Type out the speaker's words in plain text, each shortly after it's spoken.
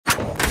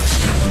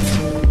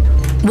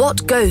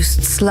What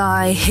ghosts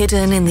lie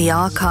hidden in the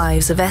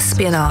archives of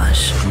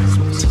espionage?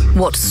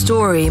 What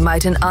story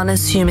might an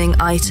unassuming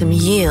item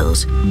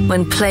yield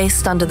when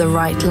placed under the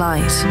right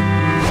light?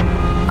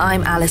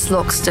 I'm Alice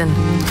Loxton,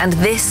 and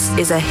this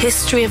is a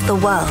history of the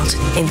world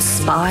in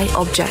spy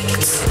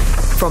objects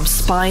from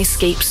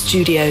Keepsakes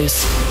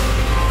Studios.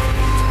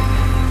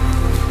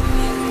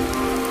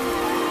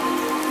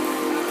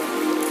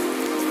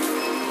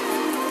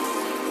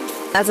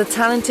 As a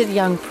talented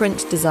young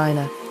print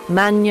designer,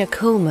 Manya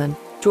Kullman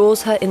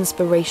draws her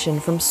inspiration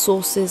from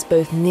sources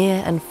both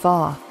near and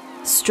far,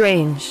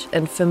 strange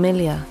and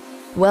familiar,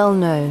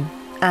 well-known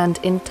and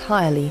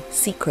entirely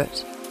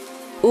secret.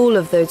 All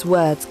of those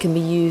words can be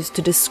used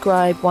to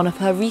describe one of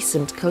her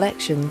recent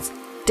collections,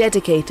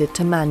 dedicated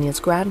to Manya's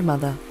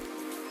grandmother.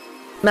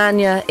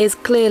 Manya is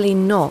clearly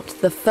not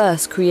the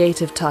first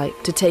creative type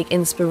to take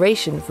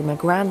inspiration from a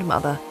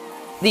grandmother.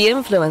 The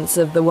influence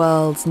of the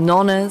world's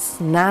nonnas,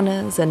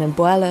 nanas and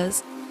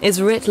abuelas is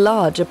writ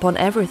large upon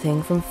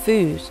everything from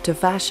food to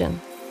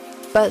fashion.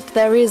 But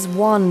there is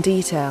one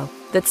detail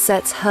that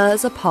sets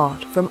hers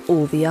apart from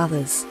all the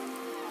others,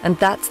 and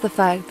that's the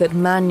fact that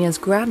Manya's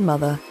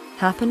grandmother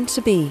happened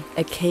to be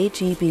a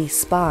KGB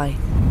spy.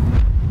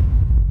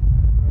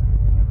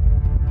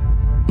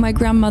 My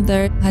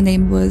grandmother, her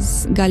name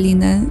was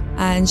Galina,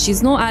 and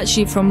she's not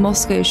actually from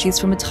Moscow. She's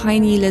from a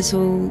tiny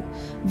little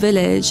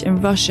village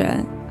in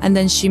Russia, and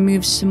then she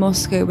moved to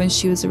Moscow when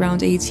she was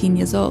around 18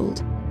 years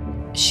old.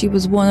 She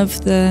was one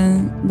of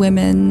the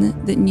women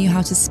that knew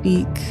how to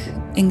speak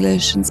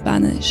English and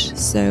Spanish.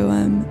 So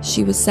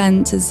she was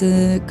sent as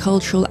a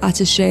cultural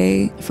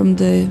attaché from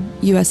the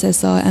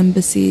USSR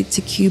embassy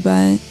to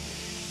Cuba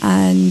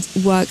and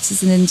worked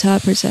as an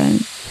interpreter.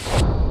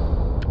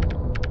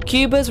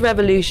 Cuba's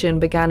revolution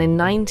began in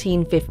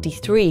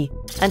 1953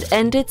 and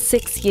ended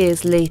 6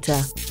 years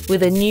later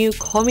with a new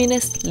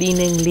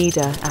communist-leaning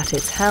leader at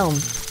its helm,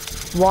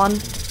 one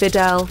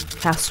Fidel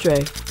Castro.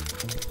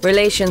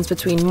 Relations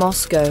between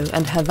Moscow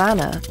and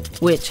Havana,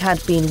 which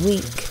had been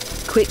weak,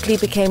 quickly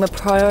became a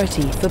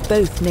priority for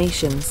both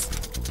nations.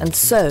 And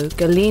so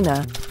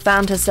Galina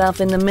found herself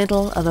in the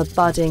middle of a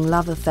budding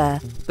love affair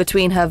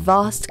between her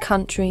vast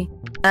country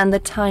and the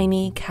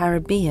tiny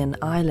Caribbean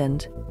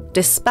island,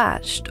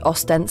 dispatched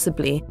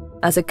ostensibly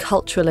as a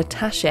cultural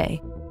attaché,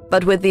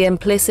 but with the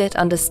implicit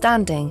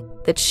understanding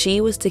that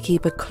she was to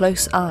keep a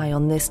close eye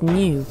on this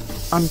new,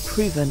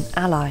 unproven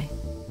ally.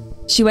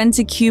 She went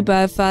to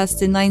Cuba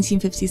first in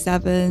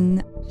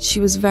 1957. She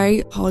was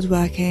very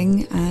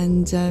hardworking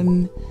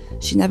and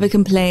she never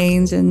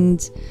complained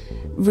and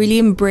really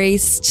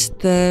embraced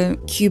the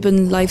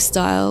Cuban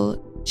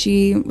lifestyle.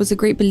 She was a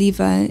great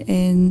believer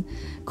in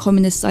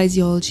communist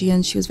ideology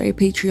and she was very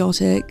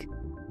patriotic.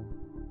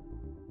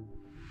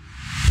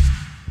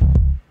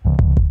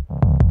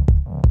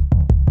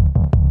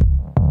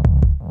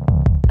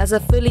 As a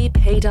fully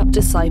paid-up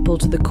disciple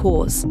to the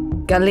cause,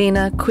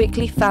 Galina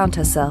quickly found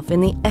herself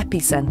in the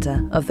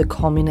epicenter of the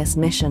communist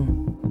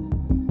mission.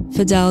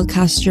 Fidel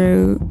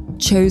Castro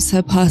chose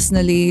her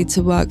personally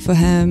to work for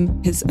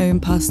him, his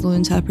own personal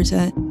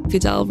interpreter.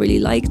 Fidel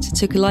really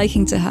took a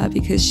liking to her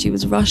because she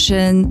was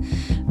Russian,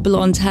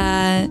 blonde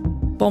hair,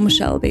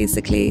 bombshell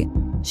basically.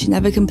 She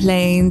never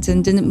complained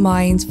and didn't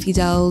mind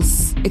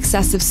Fidel's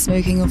excessive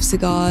smoking of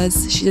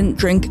cigars. She didn't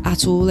drink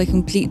at all, a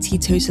complete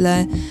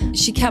teetotaler.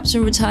 She kept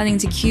on returning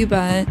to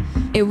Cuba.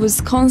 It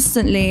was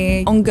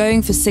constantly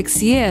ongoing for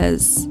 6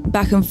 years,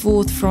 back and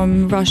forth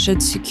from Russia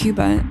to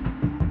Cuba.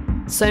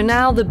 So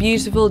now the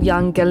beautiful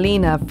young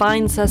Galina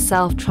finds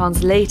herself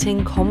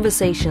translating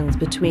conversations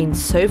between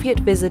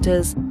Soviet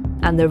visitors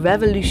and the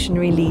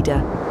revolutionary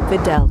leader,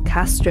 Fidel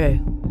Castro.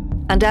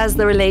 And as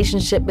the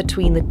relationship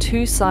between the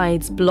two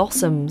sides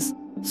blossoms,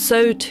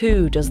 so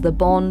too does the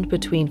bond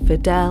between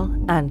Fidel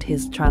and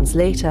his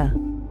translator.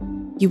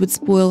 He would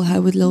spoil her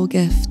with little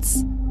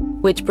gifts.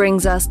 Which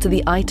brings us to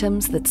the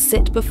items that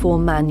sit before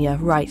Manya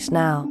right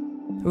now,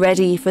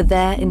 ready for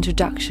their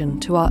introduction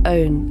to our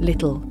own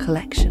little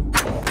collection.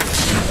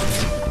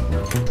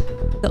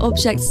 The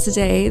objects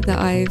today that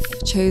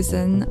I've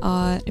chosen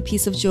are a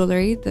piece of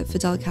jewellery that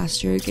Fidel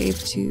Castro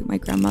gave to my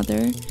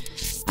grandmother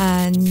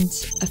and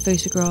a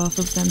photograph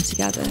of them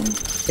together.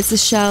 It's a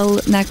shell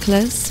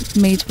necklace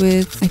made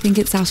with, I think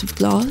it's out of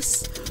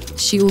glass.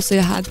 She also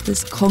had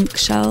this conch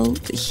shell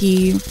that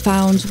he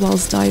found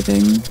whilst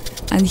diving,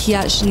 and he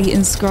actually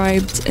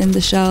inscribed in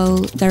the shell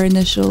their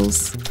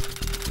initials.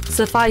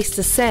 Suffice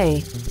to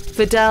say,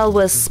 Fidel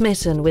was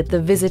smitten with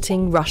the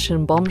visiting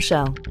Russian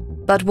bombshell.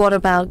 But what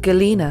about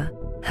Galina?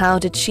 How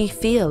did she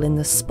feel in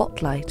the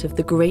spotlight of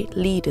the great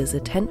leader's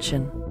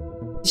attention?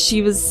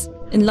 She was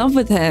in love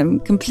with him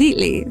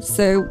completely.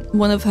 So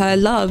one of her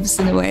loves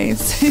in a way.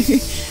 So,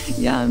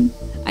 yeah.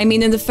 I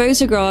mean, in the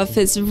photograph,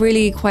 it's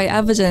really quite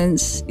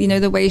evident,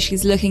 the way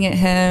she's looking at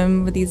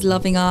him with these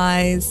loving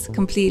eyes,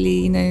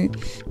 completely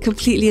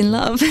in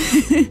love.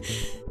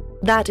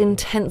 That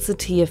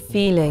intensity of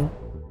feeling,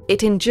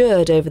 it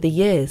endured over the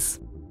years,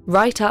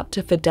 right up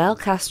to Fidel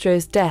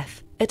Castro's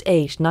death at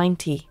age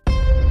 90.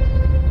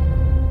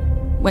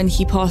 When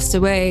he passed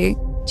away,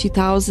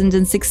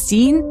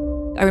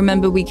 2016. I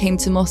remember we came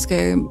to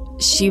Moscow.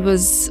 She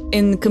was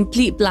in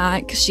complete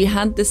black. She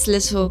had this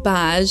little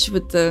badge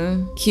with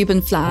the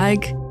Cuban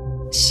flag.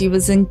 She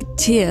was in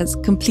tears,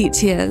 complete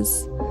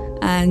tears.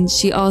 And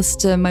she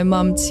asked my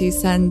mum to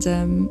send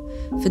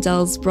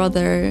Fidel's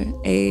brother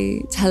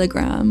a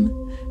telegram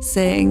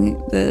saying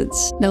that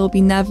there will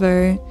be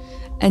never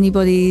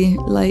anybody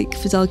like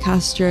Fidel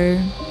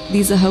Castro.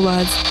 These are her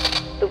words.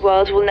 The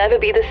world will never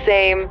be the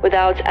same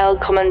without El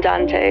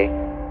Comandante.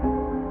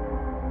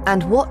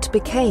 And what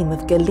became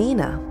of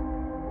Galina?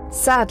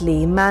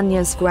 Sadly,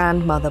 Manya's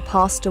grandmother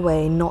passed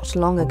away not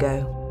long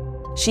ago.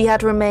 She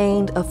had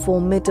remained a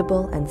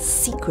formidable and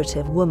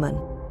secretive woman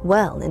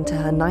well into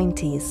her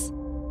 90s,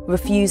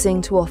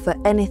 refusing to offer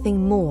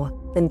anything more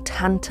than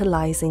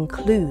tantalizing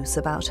clues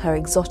about her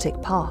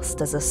exotic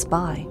past as a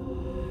spy.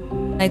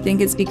 I think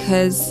it's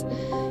because,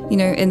 you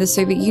know, in the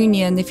Soviet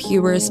Union, if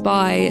you were a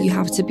spy, you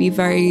have to be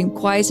very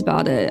quiet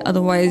about it.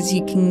 Otherwise,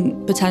 you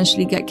can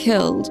potentially get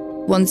killed.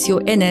 Once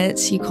you're in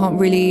it, you can't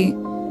really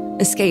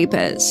escape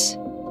it.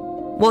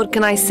 What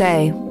can I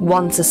say?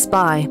 Once a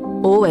spy,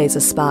 always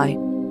a spy.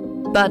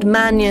 But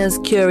Manya's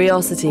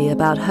curiosity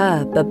about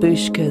her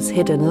babushka's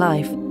hidden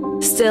life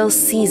still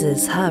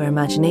seizes her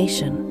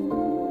imagination.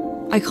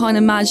 I can't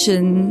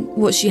imagine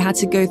what she had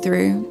to go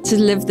through to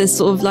live this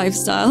sort of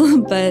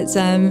lifestyle, but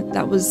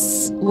that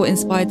was what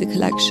inspired the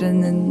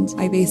collection, and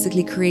I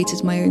basically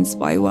created my own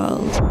spy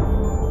world.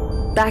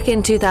 Back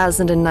in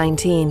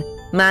 2019,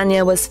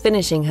 Manya was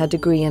finishing her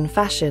degree in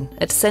fashion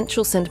at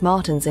Central St.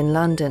 Martin's in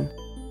London,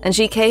 and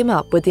she came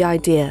up with the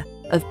idea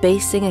of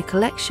basing a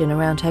collection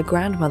around her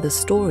grandmother's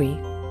story.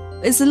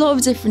 It's a lot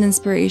of different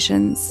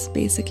inspirations,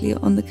 basically,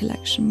 on the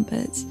collection,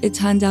 but it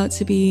turned out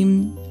to be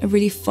a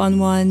really fun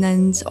one,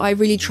 and I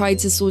really tried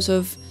to sort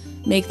of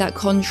make that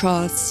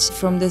contrast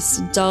from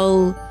this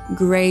dull,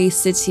 grey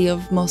city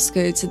of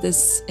Moscow to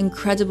this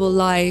incredible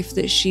life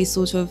that she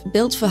sort of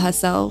built for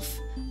herself.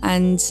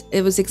 And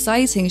it was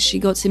exciting. She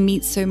got to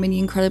meet so many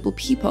incredible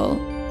people.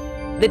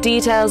 The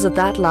details of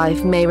that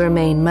life may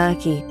remain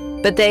murky,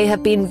 but they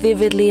have been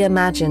vividly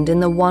imagined in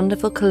the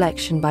wonderful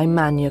collection by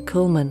Manya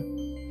Kullman.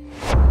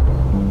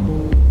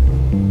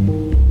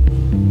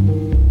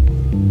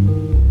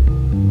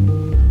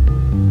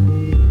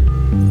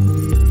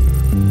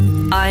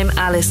 I'm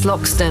Alice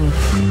Loxton.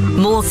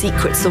 More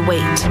secrets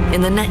await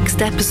in the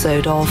next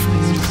episode of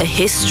A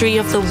History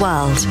of the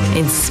World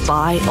in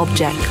Spy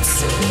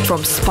Objects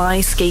from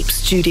Spyscape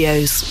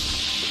Studios.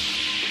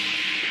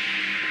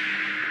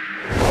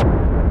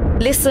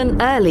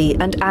 Listen early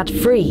and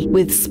ad-free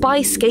with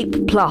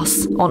Spyscape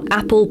Plus on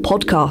Apple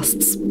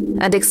Podcasts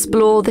and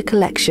explore the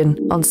collection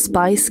on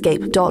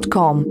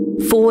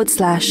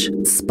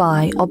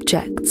spyscape.com/spy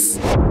objects.